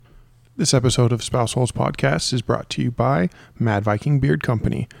This episode of Spouse Holes Podcast is brought to you by Mad Viking Beard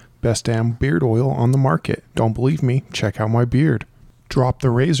Company. Best damn beard oil on the market. Don't believe me? Check out my beard. Drop the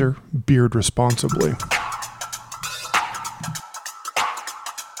razor, beard responsibly.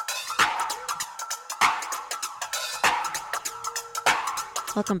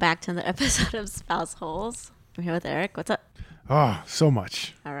 Welcome back to another episode of Spouse Holes. I'm here with Eric. What's up? Ah, so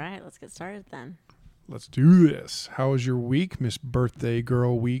much. All right, let's get started then. Let's do this. How was your week, Miss Birthday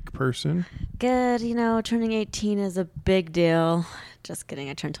Girl Week person? Good. You know, turning 18 is a big deal. Just kidding.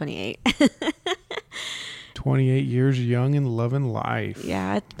 I turned 28. 28 years young and loving life.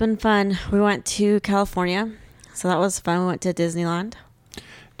 Yeah, it's been fun. We went to California, so that was fun. We went to Disneyland.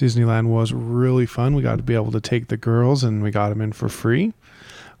 Disneyland was really fun. We got to be able to take the girls and we got them in for free,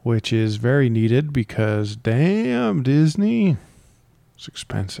 which is very needed because damn, Disney, it's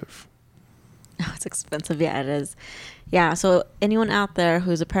expensive. Oh, it's expensive. Yeah, it is. Yeah, so anyone out there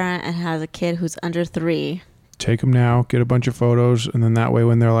who's a parent and has a kid who's under 3, take them now, get a bunch of photos, and then that way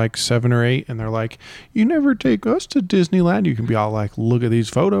when they're like 7 or 8 and they're like, you never take us to Disneyland, you can be all like, look at these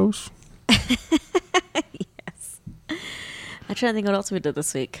photos. Yes. I'm trying to think what else we did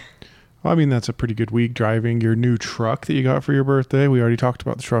this week. Well, I mean, that's a pretty good week driving your new truck that you got for your birthday. We already talked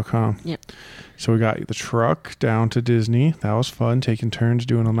about the truck, huh? Yep. So we got the truck down to Disney. That was fun, taking turns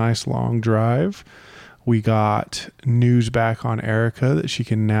doing a nice long drive. We got news back on Erica that she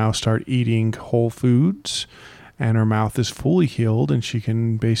can now start eating whole foods and her mouth is fully healed and she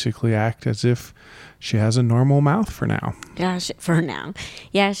can basically act as if she has a normal mouth for now. Yeah, for now.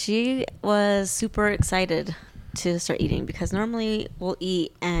 Yeah, she was super excited to start eating because normally we'll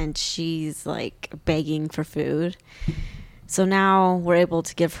eat and she's like begging for food. So now we're able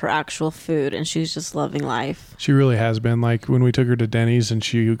to give her actual food and she's just loving life. She really has been. Like when we took her to Denny's and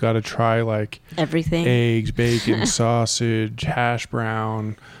she got to try like everything, eggs, bacon, sausage, hash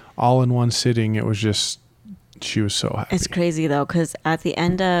brown, all in one sitting. It was just, she was so happy. It's crazy though, because at the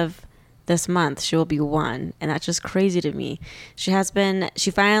end of this month she will be 1, and that's just crazy to me. She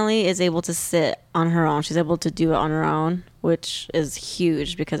finally is able to sit on her own. She's able to do it on her own, which is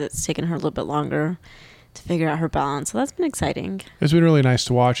huge because it's taken her a little bit longer to figure out her balance. So that's been exciting. It's been really nice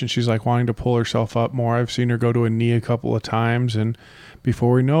to watch, and she's like wanting to pull herself up more. I've seen her go to a knee a couple of times, and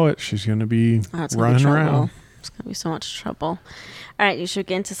before we know it, she's going to be running around. It's going to be so much trouble. All right, you should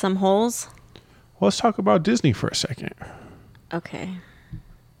get into some holes. Well, let's talk about Disney for a second. Okay.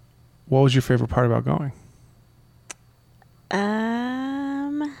 What was your favorite part about going?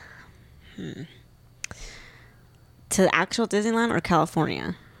 To the actual Disneyland or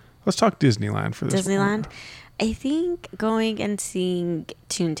California? Let's talk Disneyland for this Disneyland. one. I think going and seeing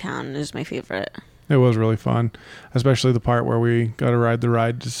Toontown is my favorite. It was really fun, especially the part where we got to ride the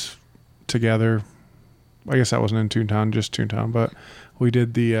rides together. I guess that wasn't in Toontown, just Toontown, but we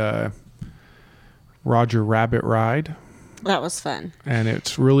did the Roger Rabbit ride. That was fun. And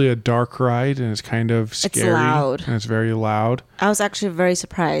it's really a dark ride, and it's kind of scary. It's loud. And it's very loud. I was actually very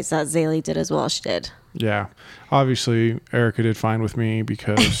surprised that Zaylee did as well. She did. Yeah. Obviously, Erica did fine with me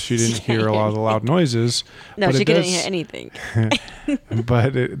because she didn't hear a lot of the loud noises. No, she couldn't hear anything.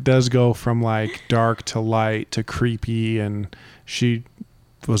 But it does go from like dark to light to creepy, and she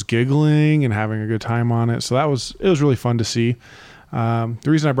was giggling and having a good time on it. So it was really fun to see. The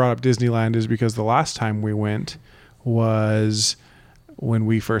reason I brought up Disneyland is because the last time we went was when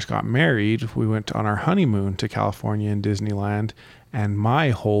we first got married. We went on our honeymoon to California and Disneyland. And my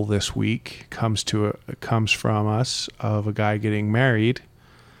hole this week comes from us of a guy getting married.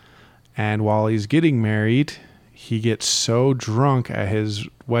 And while he's getting married, he gets so drunk at his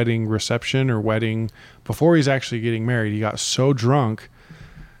wedding reception or wedding before he's actually getting married. He got so drunk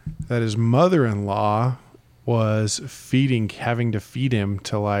that his mother-in-law was having to feed him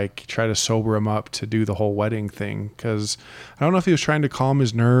to like try to sober him up to do the whole wedding thing. Because I don't know if he was trying to calm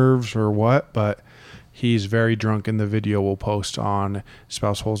his nerves or what, but he's very drunk, and the video we'll post on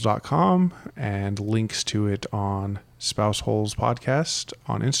spouseholes.com and links to it on Spouse Holes Podcast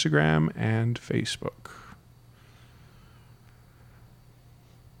on Instagram and Facebook.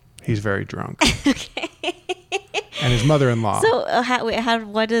 He's very drunk. Okay. And his mother-in-law. So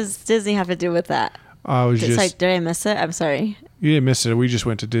what does Disney have to do with that? Did I miss it? I'm sorry. You didn't miss it. We just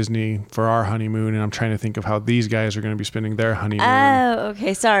went to Disney for our honeymoon, and I'm trying to think of how these guys are going to be spending their honeymoon. Oh,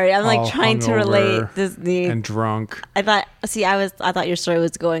 okay. Sorry. I'm like trying to relate Disney. And drunk. I thought your story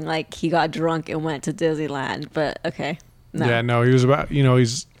was going like he got drunk and went to Disneyland, but okay. No. Yeah, no, he was about,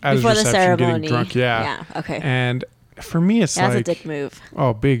 he's at before his reception the ceremony. getting drunk. Yeah. Yeah, okay. And for me, it's that's like... a dick move.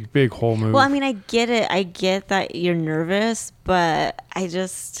 Oh, big whole move. Well, I mean, I get it. I get that you're nervous, but I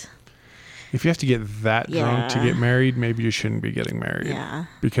just... If you have to get that drunk to Yeah. get married, maybe you shouldn't be getting married. Yeah.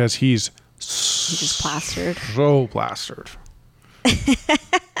 Because he's just plastered. So plastered.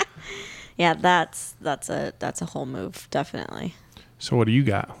 Yeah, that's a whole move, definitely. So what do you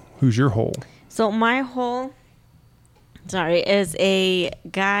got? Who's your hole? So my hole, is a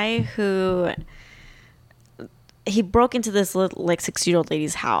guy who he broke into this little, like 6-year-old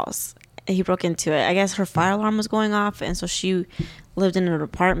lady's house. He broke into it. I guess her fire alarm was going off, and so she lived in an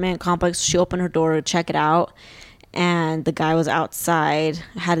apartment complex. She opened her door to check it out, and the guy was outside,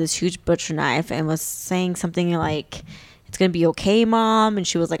 had this huge butcher knife, and was saying something like, "It's gonna be okay, Mom." And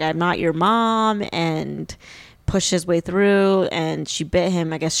she was like, "I'm not your mom," and pushed his way through, and she bit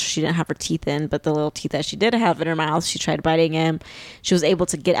him. I guess she didn't have her teeth in, but the little teeth that she did have in her mouth, she tried biting him. She was able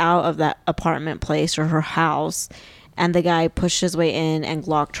to get out of that apartment place or her house, and the guy pushed his way in and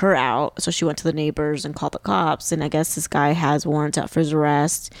locked her out. So she went to the neighbors and called the cops, and I guess this guy has warrants out for his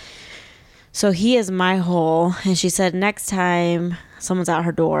arrest. So he is my hole. And she said next time someone's at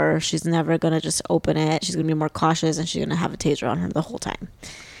her door, she's never going to just open it. She's going to be more cautious, and she's going to have a taser on her the whole time.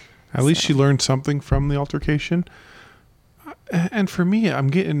 At least she learned something from the altercation. And for me, I'm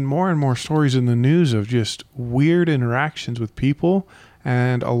getting more and more stories in the news of just weird interactions with people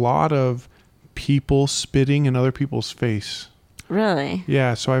and a lot of people spitting in other people's face. Really?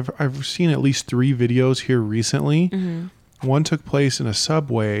 Yeah, so I've seen at least 3 videos here recently. Mm-hmm. One took place in a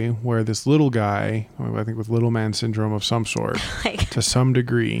subway where this little guy, I think with little man syndrome of some sort, to some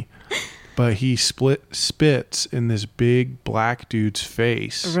degree, but he spits in this big black dude's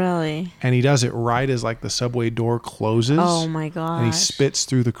face. Really? And he does it right as like the subway door closes. Oh my gosh. And he spits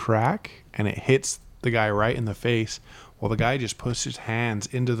through the crack and it hits the guy right in the face. Well, the guy just puts his hands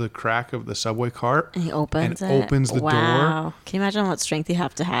into the crack of the subway cart. And he opens the door. Wow. Can you imagine what strength you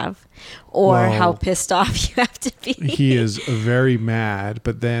have to have? Or how pissed off you have to be? He is very mad,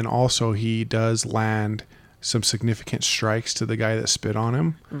 but then also he does land some significant strikes to the guy that spit on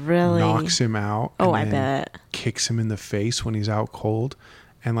him. Really? Knocks him out. Oh, and I then bet. Kicks him in the face when he's out cold.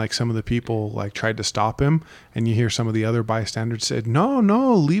 And like some of the people like tried to stop him, and you hear some of the other bystanders said, no,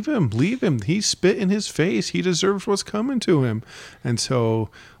 leave him. He spit in his face. He deserves what's coming to him. And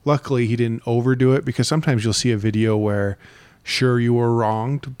so luckily he didn't overdo it, because sometimes you'll see a video where sure, you were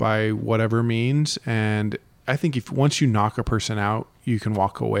wronged by whatever means. And I think once you knock a person out, you can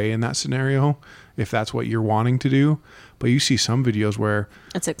walk away in that scenario if that's what you're wanting to do. But you see some videos where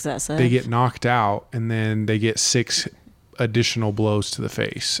it's excessive. They get knocked out and then they get 6 additional blows to the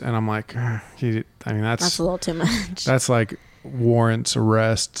face, and I'm like, that's a little too much. That's like warrants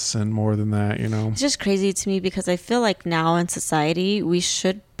arrests and more than that, you know. It's just crazy to me, because I feel like now in society we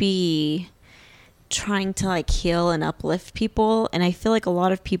should be trying to like heal and uplift people, and I feel like a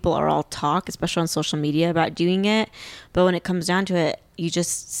lot of people are all talk, especially on social media, about doing it, but when it comes down to it, you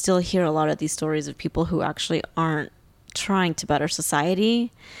just still hear a lot of these stories of people who actually aren't trying to better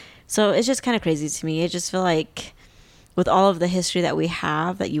society. So it's just kind of crazy to me. I just feel like with all of the history that we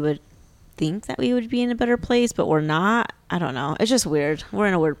have, that you would think that we would be in a better place, but we're not. I don't know. It's just weird. We're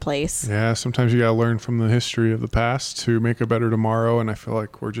in a weird place. Yeah, sometimes you got to learn from the history of the past to make a better tomorrow, and I feel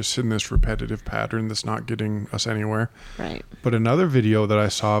like we're just in this repetitive pattern that's not getting us anywhere. Right. But another video that I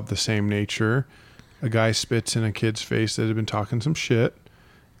saw of the same nature, a guy spits in a kid's face that had been talking some shit,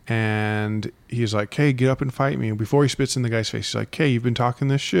 and he's like, hey, get up and fight me. And before he spits in the guy's face, he's like, hey, you've been talking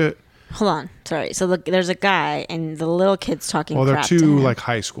this shit. Hold on. Sorry. So there's a guy and the little kid's talking crap to him. Well, they're 2 like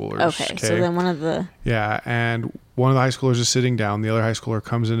high schoolers. Okay. So then one of the... Yeah. And one of the high schoolers is sitting down. The other high schooler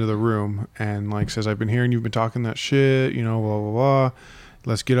comes into the room and like says, I've been hearing you've been talking that shit, you know, blah, blah, blah.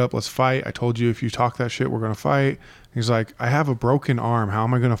 Let's get up. Let's fight. I told you if you talk that shit, we're going to fight. He's like, I have a broken arm. How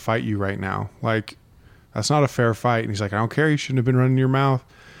am I going to fight you right now? Like, that's not a fair fight. And he's like, I don't care. You shouldn't have been running your mouth.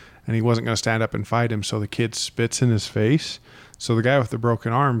 And he wasn't going to stand up and fight him. So the kid spits in his face. So the guy with the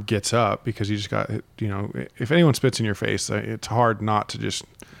broken arm gets up, because he just got, you know, if anyone spits in your face, it's hard not to just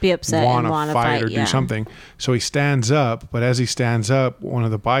be upset want and to fight or do something. So he stands up, but as he stands up, one of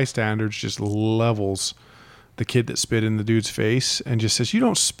the bystanders just levels the kid that spit in the dude's face and just says, you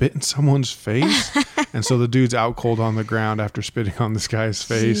don't spit in someone's face. And so the dude's out cold on the ground after spitting on this guy's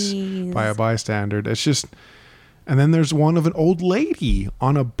face by a bystander. It's just, and then there's one of an old lady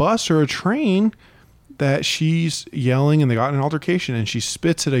on a bus or a train that she's yelling, and they got in an altercation, and she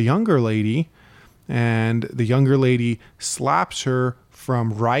spits at a younger lady, and the younger lady slaps her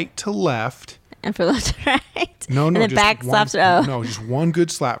from right to left. And from left to right? No, and then just back slaps her. Oh. No, just one good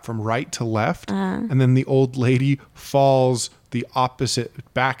slap from right to left, and then the old lady falls the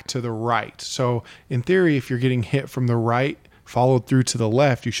opposite back to the right. So in theory, if you're getting hit from the right, followed through to the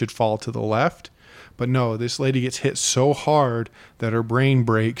left, you should fall to the left. But no, this lady gets hit so hard that her brain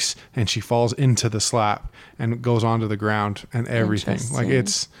breaks and she falls into the slap and goes onto the ground and everything. Like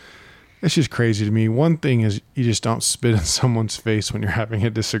it's just crazy to me. One thing is you just don't spit in someone's face when you're having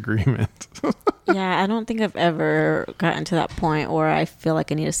a disagreement. Yeah, I don't think I've ever gotten to that point where I feel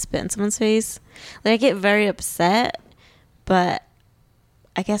like I need to spit in someone's face. Like I get very upset, but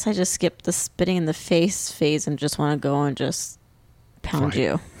I guess I just skip the spitting in the face phase and just want to go and just pound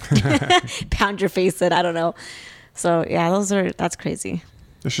you. Pound your face in, I don't know. So yeah, that's crazy.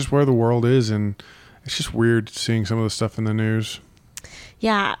 It's just where the world is, and it's just weird seeing some of the stuff in the news.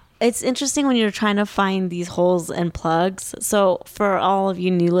 Yeah, it's interesting when you're trying to find these holes and plugs. So for all of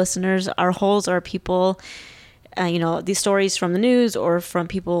you new listeners, our holes are people, these stories from the news or from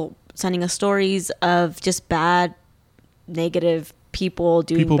people sending us stories of just bad, negative people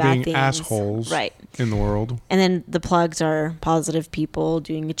doing people bad being things. Assholes right. in the world. And then the plugs are positive people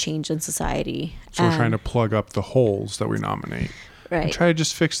doing a change in society. So we're trying to plug up the holes that we nominate. Right. And try to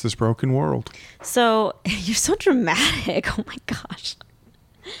just fix this broken world. So you're so dramatic. Oh my gosh.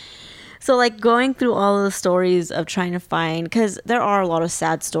 So like going through all of the stories of trying to find, because there are a lot of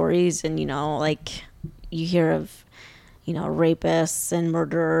sad stories and, like you hear of, rapists and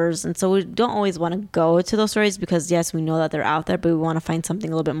murderers. And so we don't always want to go to those stories because, yes, we know that they're out there, but we want to find something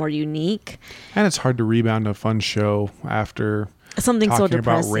a little bit more unique. And it's hard to rebound a fun show after something talking so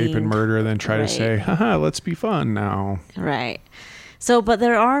depressing about rape and murder and then try to say, haha, let's be fun now. Right. So, but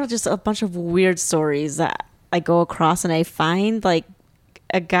there are just a bunch of weird stories that I go across and I find like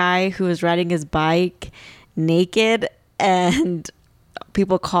a guy who is riding his bike naked and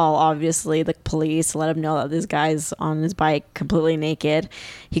people call, obviously, the police to let him know that this guy's on his bike completely naked.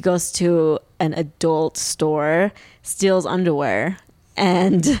 He goes to an adult store, steals underwear,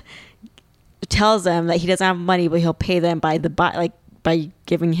 and tells them that he doesn't have money, but he'll pay them by the bike, like by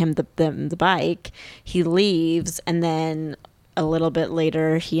giving him the bike. He leaves, and then a little bit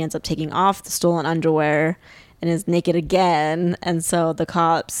later, he ends up taking off the stolen underwear and is naked again. And so the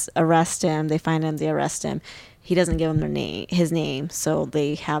cops arrest him. They find him. They arrest him. He doesn't give them his name, so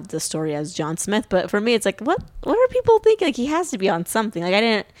they have the story as John Smith. But for me, it's like, what are people thinking? Like, he has to be on something. Like,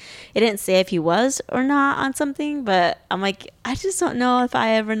 it didn't say if he was or not on something, but I'm like, I just don't know if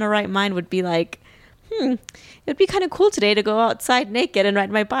I ever in the right mind would be like, it would be kind of cool today to go outside naked and ride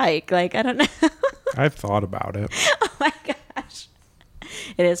my bike. Like, I don't know. I've thought about it. Oh my gosh.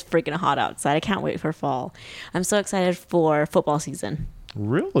 It is freaking hot outside. I can't wait for fall. I'm so excited for football season.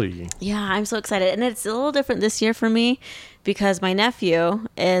 Really? Yeah, I'm so excited. And it's a little different this year for me because my nephew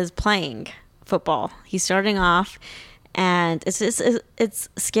is playing football. He's starting off, and it's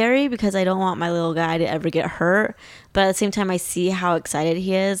scary because I don't want my little guy to ever get hurt. But at the same time, I see how excited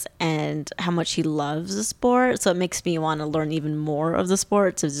he is and how much he loves the sport. So it makes me want to learn even more of the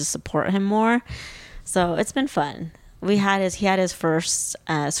sport to just support him more. So it's been fun. He had his first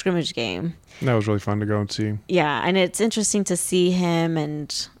scrimmage game. That was really fun to go and see. Yeah, and it's interesting to see him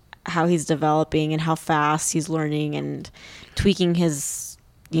and how he's developing and how fast he's learning and tweaking his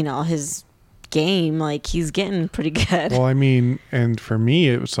game. Like, he's getting pretty good. Well, I mean, and for me,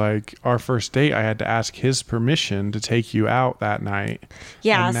 it was like our first date, I had to ask his permission to take you out that night.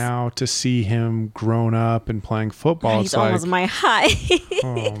 Yeah. And now to see him grown up and playing football, he's almost my height.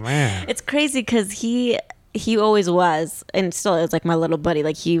 Oh, man. It's crazy because he always was, and still is, like my little buddy.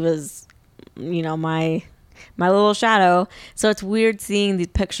 Like, he was, my little shadow. So it's weird seeing these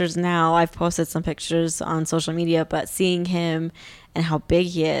pictures now. I've posted some pictures on social media, but seeing him and how big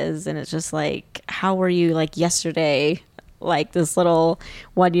he is, and it's just like, how were you like yesterday, like this little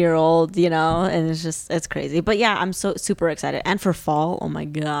 1-year-old, and it's crazy. But yeah, I'm so super excited. And for fall, oh my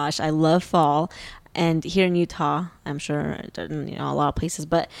gosh, I love fall. And here in Utah, I'm sure, a lot of places,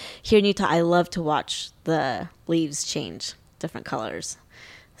 but here in Utah, I love to watch the leaves change different colors.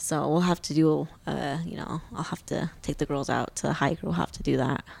 So we'll have to do, I'll have to take the girls out to hike. We'll have to do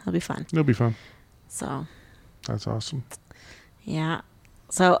that. It'll be fun. It'll be fun. So. That's awesome. Yeah.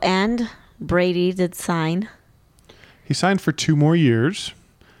 So, and Brady did sign. He signed for 2 more years.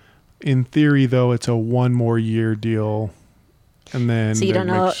 In theory, though, it's a 1 more year deal. And then so you don't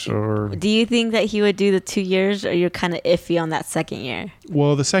know. Sure. Do you think that he would do the 2 years, or you're kind of iffy on that second year?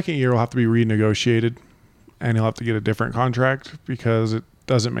 Well, the second year will have to be renegotiated, and he'll have to get a different contract because it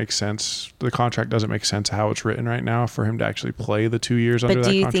doesn't make sense. The contract doesn't make sense how it's written right now for him to actually play the 2 years under that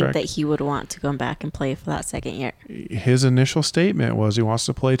contract. But do you think that he would want to go back and play for that second year? His initial statement was he wants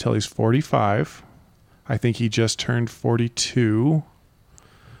to play till he's 45. I think he just turned 42.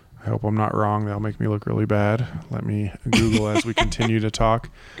 I hope I'm not wrong. That'll make me look really bad. Let me Google as we continue to talk.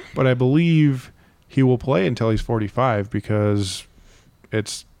 But I believe he will play until he's 45 because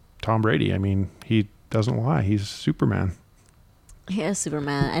it's Tom Brady. I mean, he doesn't lie. He's Superman. He is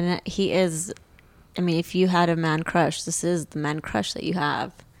Superman, and he is. I mean, if you had a man crush, this is the man crush that you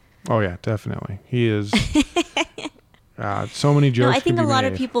have. Oh yeah, definitely. He is. So many jokes. No, I think a lot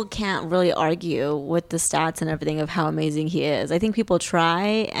of people can't really argue with the stats and everything of how amazing he is. I think people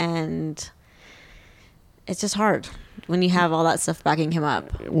try, and it's just hard when you have all that stuff backing him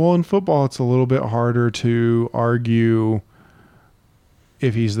up. Well, in football, it's a little bit harder to argue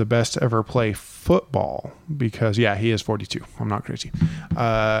if he's the best to ever play football because, yeah, he is 42. I'm not crazy.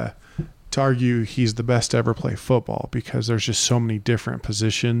 To argue he's the best to ever play football because there's just so many different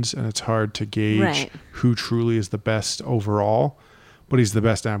positions and it's hard to gauge who truly is the best overall. But he's the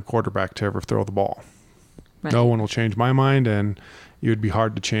best damn quarterback to ever throw the ball. Right. No one will change my mind, and it would be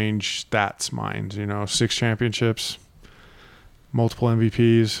hard to change stats' minds. 6 championships, multiple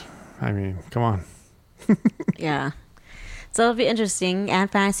MVPs. I mean, come on. Yeah. So it'll be interesting.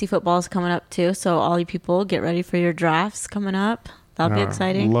 And fantasy football is coming up too. So all you people, get ready for your drafts coming up. That'll be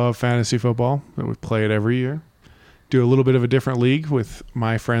exciting. Love fantasy football. We play it every year. Do a little bit of a different league with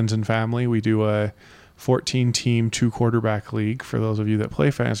my friends and family. We do a 14-team, 2-quarterback league for those of you that play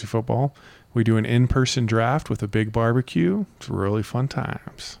fantasy football. We do an in-person draft with a big barbecue. It's really fun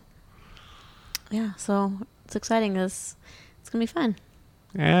times. Yeah, so it's exciting. It's going to be fun.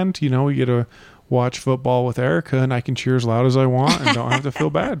 And, we get to watch football with Erica, and I can cheer as loud as I want and don't have to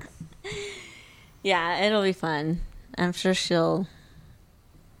feel bad. Yeah, it'll be fun. I'm sure she'll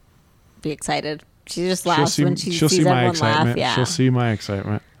be excited. She just laughs when she sees everyone laugh. Yeah. She'll see my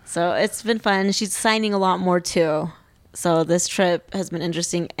excitement. So it's been fun. She's signing a lot more too. So this trip has been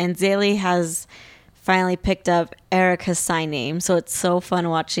interesting. And Zaylee has finally picked up Erica's sign name. So it's so fun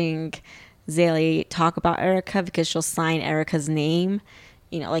watching Zaylee talk about Erica because she'll sign Erica's name,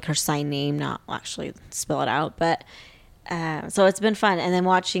 like her sign name, not actually spell it out. But so it's been fun. And then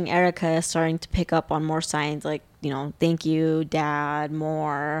watching Erica starting to pick up on more signs like, thank you, Dad,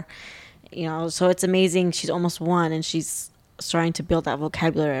 more. So it's amazing. She's almost 1 and she's starting to build that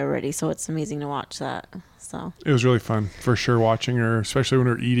vocabulary already. So it's amazing to watch that. So it was really fun for sure watching her, especially when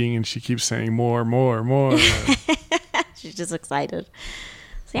we're eating and she keeps saying more. She's just excited.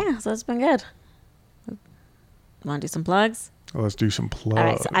 So yeah, so it's been good. Want to do some plugs? Well, let's do some plugs. All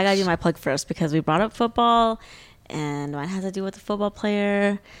right, so I got to do my plug first because we brought up football and mine has to do with the football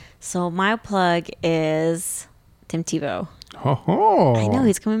player. So my plug is Tim Tebow. Oh, I know,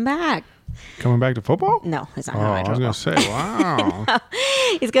 he's coming back. Coming back to football? No, he's not. I was going to say, wow. No,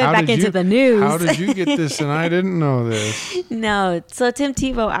 he's going back into the news. How did you get this and I didn't know this? No. So Tim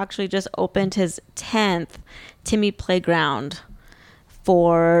Tebow actually just opened his 10th Timmy Playground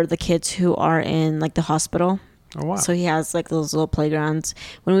for the kids who are in the hospital. Oh, wow. So he has those little playgrounds.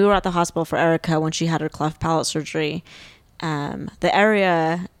 When we were at the hospital for Erica, when she had her cleft palate surgery, the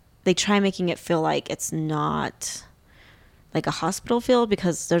area, they try making it feel like it's not like a hospital field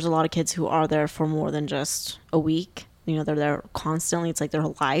because there's a lot of kids who are there for more than just a week. They're there constantly. It's like their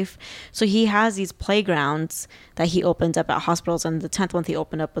whole life. So he has these playgrounds that he opens up at hospitals, and the 10th one he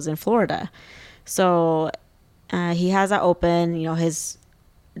opened up was in Florida. So he has that open. His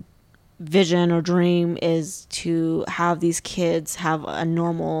vision or dream is to have these kids have a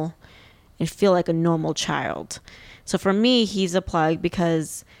normal and feel like a normal child. So for me, he's a plug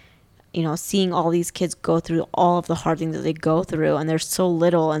because seeing all these kids go through all of the hard things that they go through, and they're so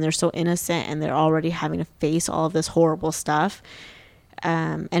little and they're so innocent and they're already having to face all of this horrible stuff.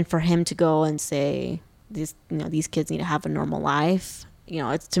 And for him to go and say, these kids need to have a normal life,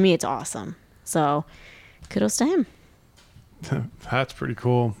 to me, it's awesome. So kudos to him. That's pretty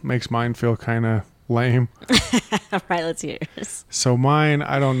cool. Makes mine feel kind of lame. All right, let's hear yours. So mine,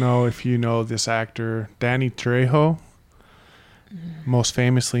 I don't know if you know this actor, Danny Trejo. Most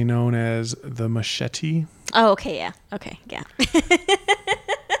famously known as the Machete. Oh, okay, yeah. Okay, yeah.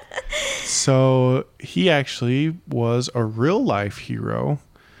 So he actually was a real life hero.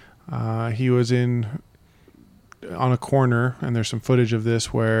 He was on a corner, and there's some footage of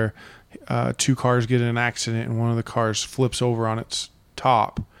this where 2 cars get in an accident, and one of the cars flips over on its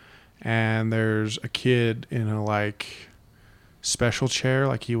top, and there's a kid in a special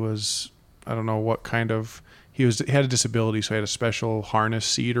chair, he was, I don't know what kind of. He had a disability, so he had a special harness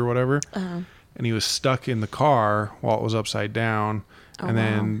seat or whatever. Uh-huh. And he was stuck in the car while it was upside down. Oh, and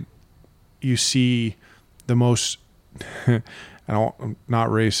then you see the most, I'm not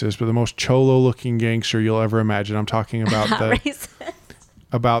racist, but the most cholo-looking gangster you'll ever imagine. I'm talking about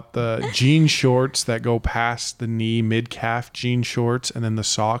the jean shorts that go past the knee, mid-calf jean shorts, and then the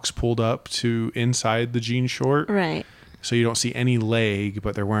socks pulled up to inside the jean short. Right. so you don't see any leg,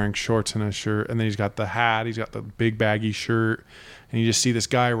 but they're wearing shorts and a shirt. And then he's got the hat, he's got the big baggy shirt, and you just see this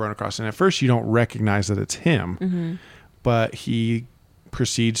guy run across. And at first you don't recognize that it's him, but he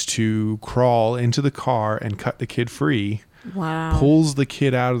proceeds to crawl into the car and cut the kid free. Wow. Pulls the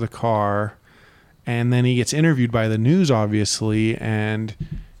kid out of the car, and then he gets interviewed by the news, obviously, and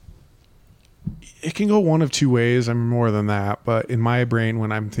it can go one of two ways. I'm more than that, but in my brain,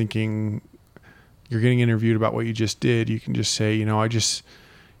 when I'm thinking you're getting interviewed about what you just did, you can just say, you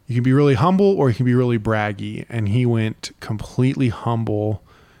can be really humble or you can be really braggy. And he went completely humble,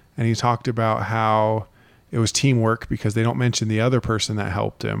 and he talked about how it was teamwork because they don't mention the other person that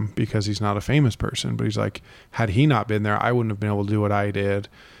helped him because he's not a famous person. But he's like, had he not been there, I wouldn't have been able to do what I did.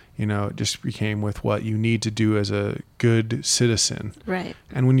 It just became with what you need to do as a good citizen. Right.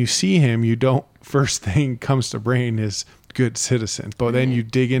 And when you see him, first thing comes to brain is good citizen. But then you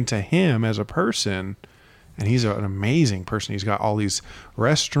dig into him as a person, and he's an amazing person. He's got all these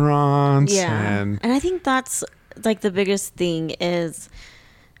restaurants. Yeah. And I think that's like the biggest thing is,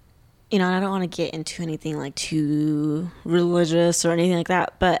 and I don't want to get into anything like too religious or anything like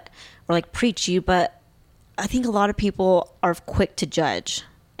that, or like preachy, but I think a lot of people are quick to judge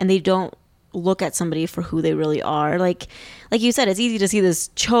and they don't look at somebody for who they really are. Like you said, it's easy to see this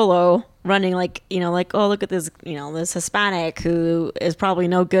cholo running like, oh, look at this, this Hispanic who is probably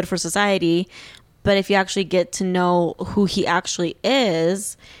no good for society. But if you actually get to know who he actually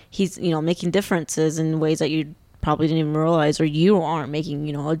is, he's, making differences in ways that you probably didn't even realize, or you aren't making,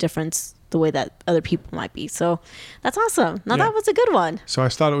 a difference the way that other people might be. So that's awesome. Now that was a good one. So I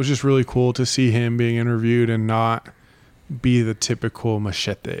thought it was just really cool to see him being interviewed and not be the typical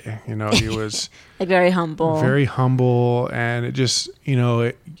machete. He was like very humble, and it just,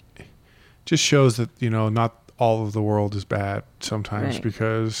 it just shows that, not all of the world is bad sometimes,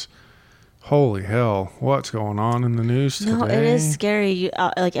 because holy hell, what's going on in the news today? No, it is scary,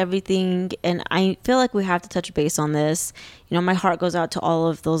 like everything. And I feel like we have to touch base on this. My heart goes out to all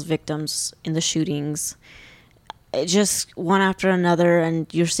of those victims in the shootings. It just one after another. And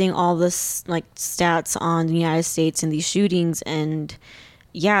you're seeing all this like stats on the United States and these shootings. And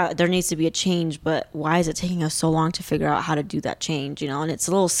yeah, there needs to be a change. But why is it taking us so long to figure out how to do that change? And it's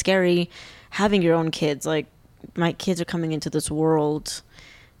a little scary having your own kids. Like my kids are coming into this world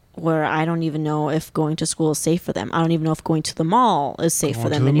where I don't even know if going to school is safe for them. I don't even know if going to the mall is safe for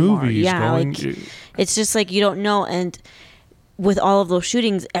them anymore. It's just like you don't know. And with all of those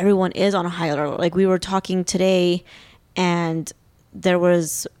shootings, everyone is on a high alert. Like we were talking today, and there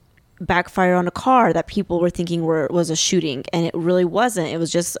was backfire on a car that people were thinking was a shooting, and it really wasn't. It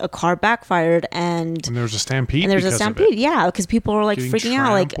was just a car backfired, and there was a stampede. Yeah, because people were like freaking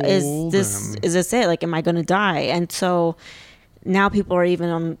out. Like, is this it? Like, am I going to die? And so now people are even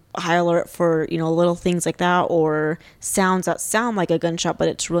on high alert for, little things like that, or sounds that sound like a gunshot, but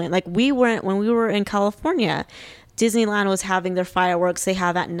it's really like when we were in California, Disneyland was having their fireworks they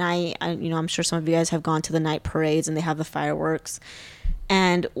have at night. I'm sure some of you guys have gone to the night parades and they have the fireworks.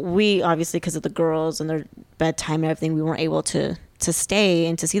 And we obviously, because of the girls and their bedtime and everything, we weren't able to stay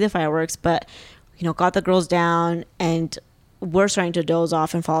and to see the fireworks, but, got the girls down and we're starting to doze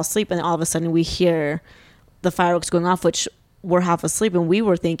off and fall asleep. And all of a sudden we hear the fireworks going off, which we're half asleep, and we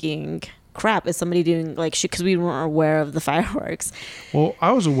were thinking, crap, is somebody doing like shit? Because we weren't aware of the fireworks. Well,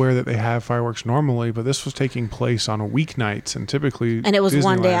 I was aware that they have fireworks normally, but this was taking place on a weeknights, and typically, and it was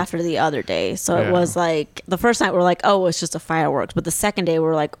one day after the other day. So it was like the first night we're like, oh, it's just a fireworks, but the second day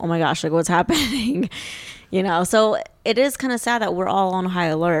we're like, oh my gosh, like what's happening? So it is kind of sad that we're all on high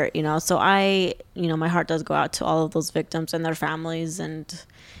alert. So my heart does go out to all of those victims and their families, and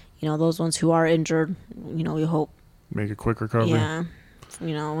those ones who are injured. We hope make a quick recovery. Yeah.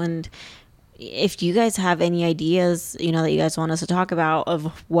 And if you guys have any ideas, that you guys want us to talk about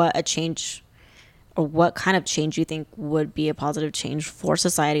of what a change or what kind of change you think would be a positive change for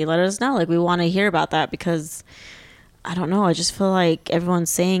society, let us know. Like, we want to hear about that, because I don't know. I just feel like everyone's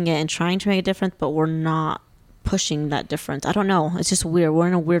saying it and trying to make a difference, but we're not pushing that difference. I don't know. It's just weird. We're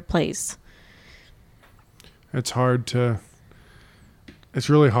in a weird place. It's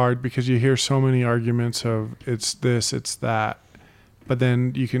really hard because you hear so many arguments of it's this, it's that. But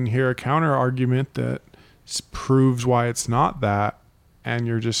then you can hear a counter argument that proves why it's not that. And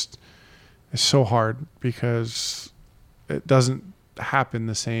it's so hard because it doesn't happen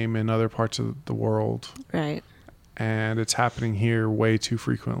the same in other parts of the world. Right. And it's happening here way too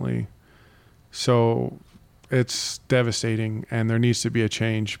frequently. So it's devastating, and there needs to be a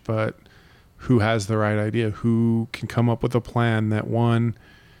change, but who has the right idea? Who can come up with a plan that, one,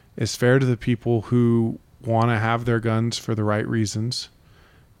 is fair to the people who want to have their guns for the right reasons,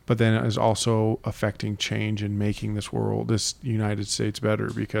 but then it is also affecting change and making this United States better,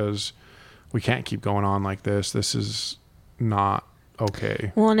 because we can't keep going on like this. This is not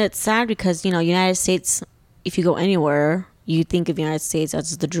okay. Well, and it's sad because, United States, if you go anywhere, you think of United States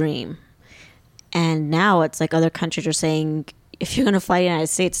as the dream. And now it's like other countries are saying, if you're going to fly to the United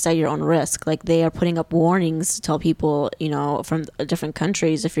States, it's at your own risk. Like, they are putting up warnings to tell people, from different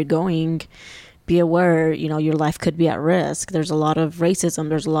countries, if you're going, be aware, your life could be at risk. There's a lot of racism.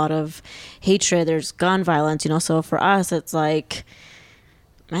 There's a lot of hatred. There's gun violence, So for us, it's like,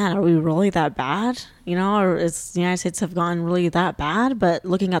 man, are we really that bad? Or is the United States have gone really that bad? But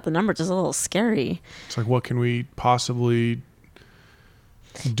looking at the numbers is a little scary. It's like, what can we possibly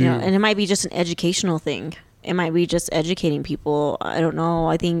do? And it might be just an educational thing. It might be just educating people. I don't know.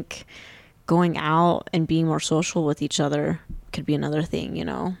 I think going out and being more social with each other could be another thing,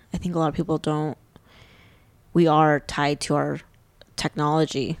 I think a lot of people we are tied to our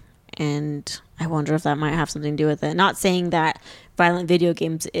technology, and I wonder if that might have something to do with it. Not saying that violent video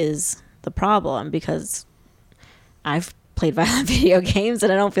games is the problem, because I've played violent video games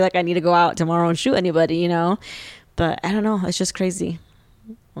and I don't feel like I need to go out tomorrow and shoot anybody, But I don't know. It's just crazy.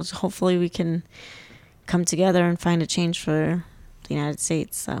 Well, hopefully we can come together and find a change for the United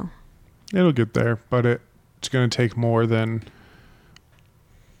States. So it'll get there, but it's going to take more than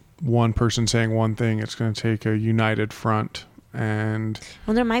one person saying one thing. It's going to take a united front. And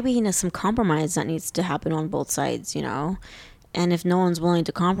there might be some compromise that needs to happen on both sides, and if no one's willing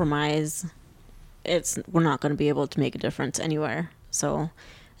to compromise, we're not going to be able to make a difference anywhere. So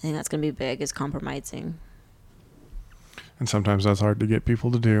I think that's going to be big, is compromising. And sometimes that's hard to get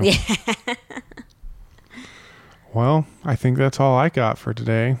people to do. Yeah. Well, I think that's all I got for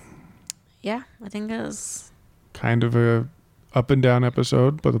today. Yeah, I think it was kind of a up and down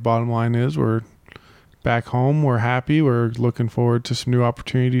episode, but the bottom line is we're back home. We're happy. We're looking forward to some new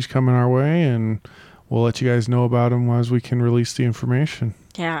opportunities coming our way, and we'll let you guys know about them as we can release the information.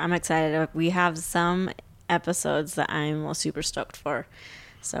 Yeah, I'm excited. We have some episodes that I'm super stoked for.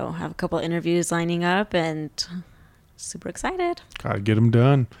 So I have a couple of interviews lining up, and super excited. Gotta get them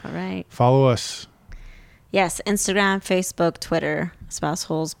done. All right. Follow us. Yes, Instagram, Facebook, Twitter,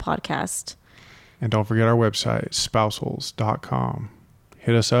 Spouseholes Podcast. And don't forget our website, spouseholes.com.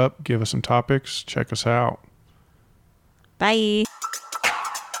 Hit us up, give us some topics, check us out. Bye.